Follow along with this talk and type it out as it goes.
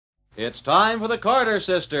It's time for the Carter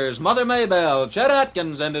sisters, Mother Maybelle, Chet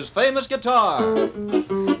Atkins, and his famous guitar.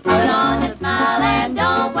 Put on that smile and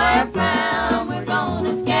don't wear a frown. We're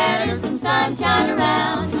gonna scatter some sunshine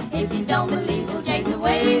around. If you don't believe, we'll chase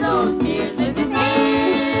away those tears. Listen here.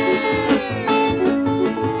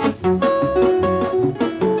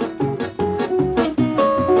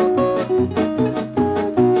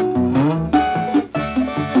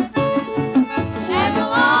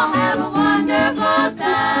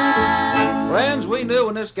 We knew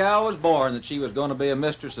when this gal was born that she was going to be a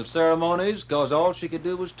mistress of ceremonies, because all she could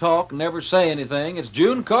do was talk and never say anything. It's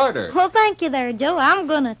June Carter. Well, thank you there, Joe. I'm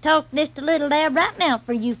going to talk just a little dab right now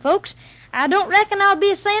for you folks. I don't reckon I'll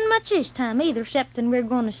be saying much this time either, excepting we're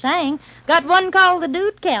going to sing. Got one called the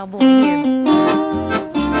Dude Cowboy here.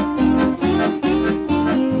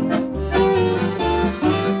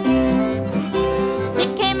 He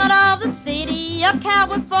came out of the city, a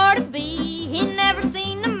cowboy for to be. He never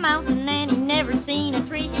seen a mountain and he never seen a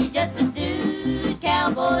tree. He's just a dude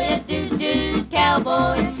cowboy, a dude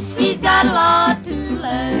cowboy. He's got a lot to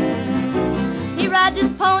learn. He rides his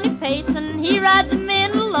pony pacing, he rides him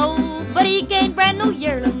in a low, but he can't brand no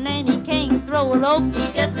yearling and he can't throw a rope.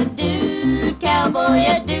 He's just a dude cowboy,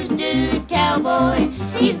 a dude cowboy.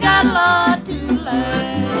 He's got a lot to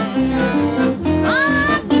learn.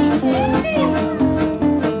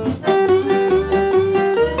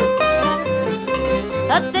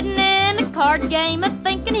 Sitting in a card game,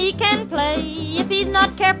 thinking he can play. If he's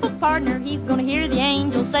not careful, partner, he's gonna hear the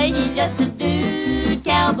angels say, he's just a dude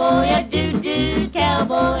cowboy, a dude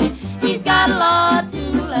cowboy. He's got a lot to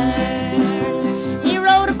learn. He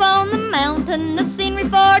rode up on the mountain, the scenery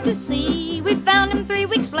for to see. We found him 3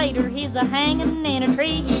 weeks later, he's a-hanging in a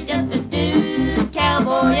tree. He's just a dude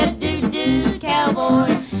cowboy, a dude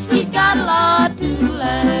cowboy. He's got a lot to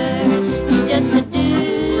learn. He's just a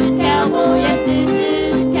dude cowboy, a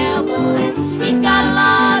dude cowboy. He's got a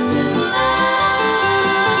lot to learn.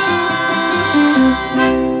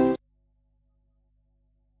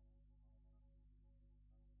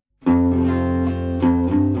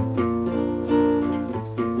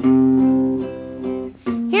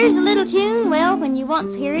 Here's a little tune, well, when you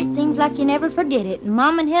once hear it, seems like you never forget it. And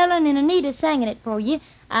Mom and Helen and Anita singing it for you.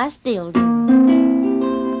 I still do.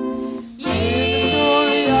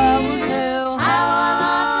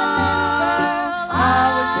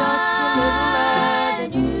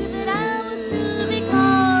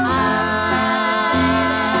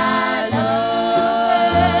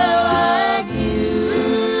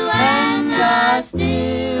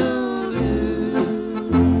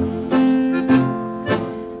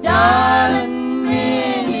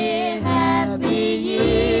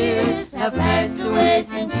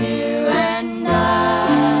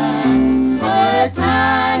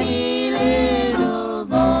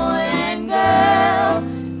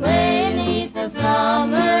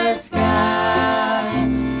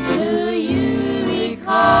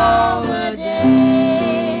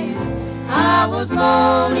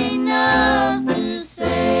 bold enough to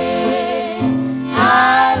say,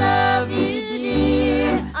 I love you,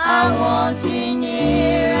 dear, I want you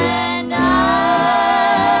near, and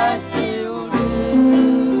I still do.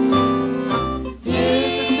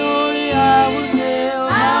 Here's the story I would tell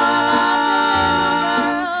I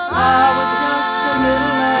was just a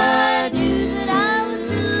little lad, knew that I was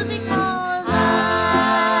true because I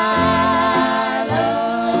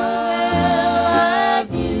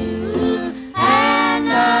love you.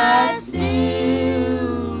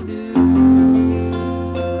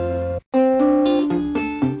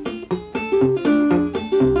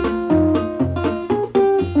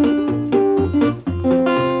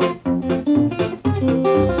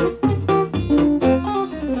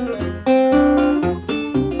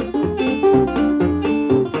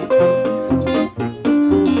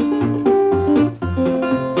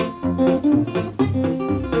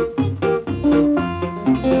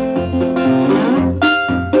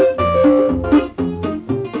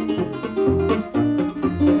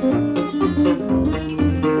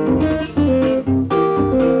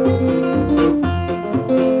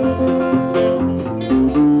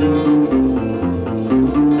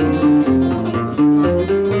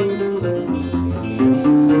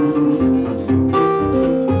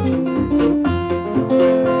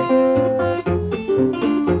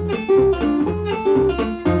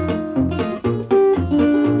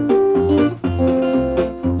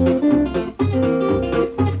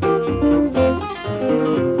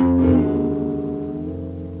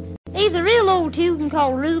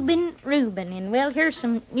 Called Reuben, and well, here's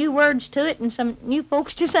some new words to it and some new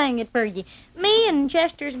folks to sing it for you. Me and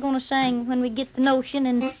Chester's gonna sing when we get the notion,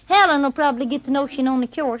 and Helen will probably get the notion on the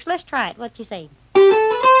chorus. Let's try it. What you say?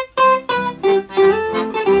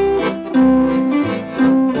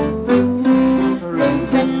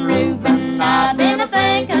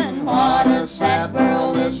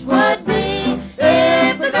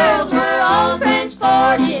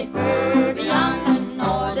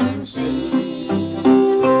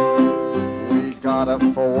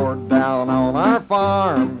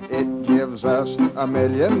 farm, it gives us a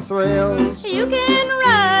million thrills. You can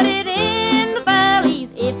ride it in the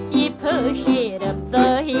valleys if you push it up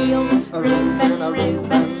the hills. Reuben,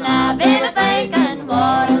 Reuben, I've been a-thinking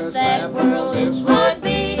what a sad world this would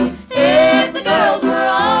be if the girls were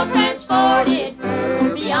all transported far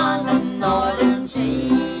beyond the northern sea.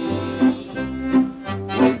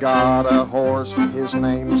 We got a horse, his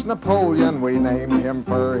name's Napoleon. We named him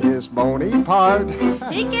for his bony part.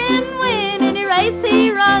 He can win any race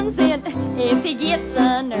he runs in if he gets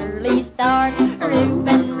an early start.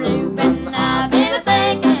 Reuben, Reuben, I've been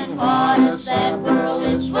a-thinking what a sad world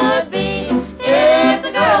this would be if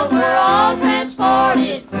the girls were all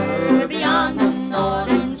transported far beyond the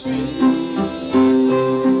northern sea.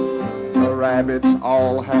 The rabbits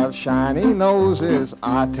all have shiny noses.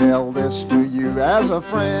 I tell this to you as a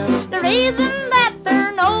friend. The reason that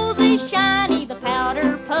their nose is shiny, the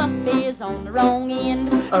powder puff is on the wrong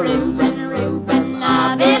end. Reuben, Reuben,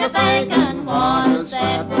 I've been a-thinking what a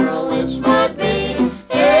sad world this would be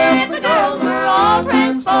if the girls were all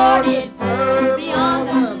transported far beyond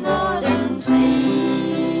the northern sea.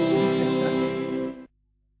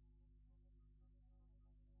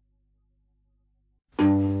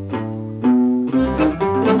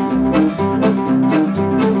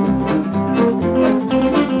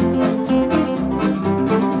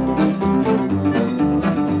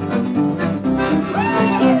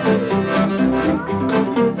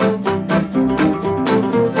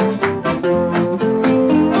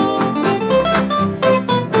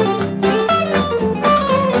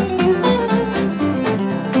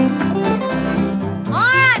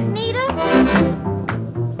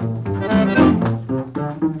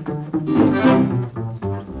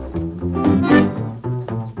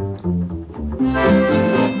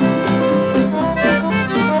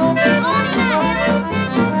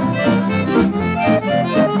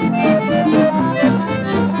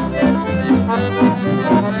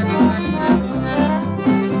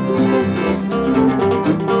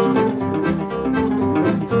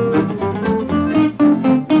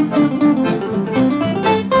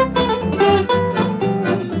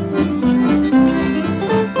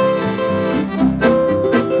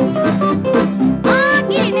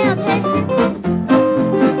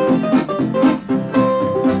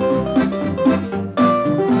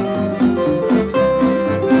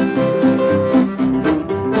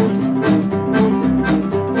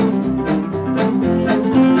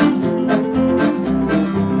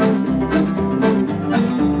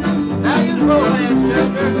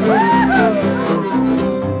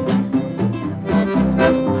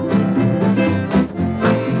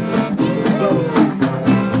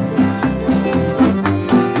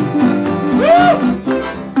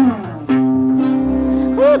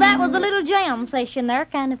 Session there,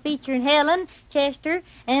 kind of featuring Helen, Chester,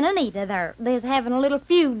 and Anita there. They was having a little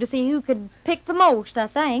feud to see who could pick the most, I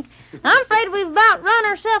think. I'm afraid we've about run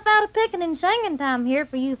ourselves out of picking and singing time here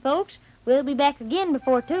for you folks. We'll be back again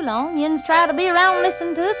before too long. Yins try to be around and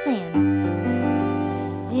listen to us then.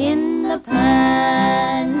 In the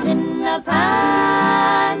pines,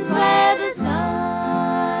 where the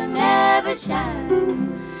sun never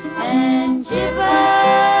shines, and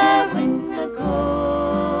shiver when the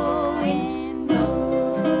cold wind blows.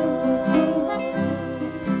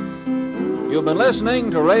 You've been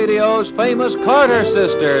listening to radio's famous Carter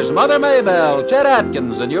sisters, Mother Maybelle, Chet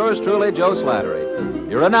Atkins, and yours truly, Joe Slattery.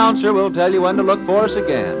 Your announcer will tell you when to look for us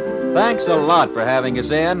again. Thanks a lot for having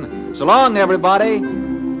us in. So long, everybody.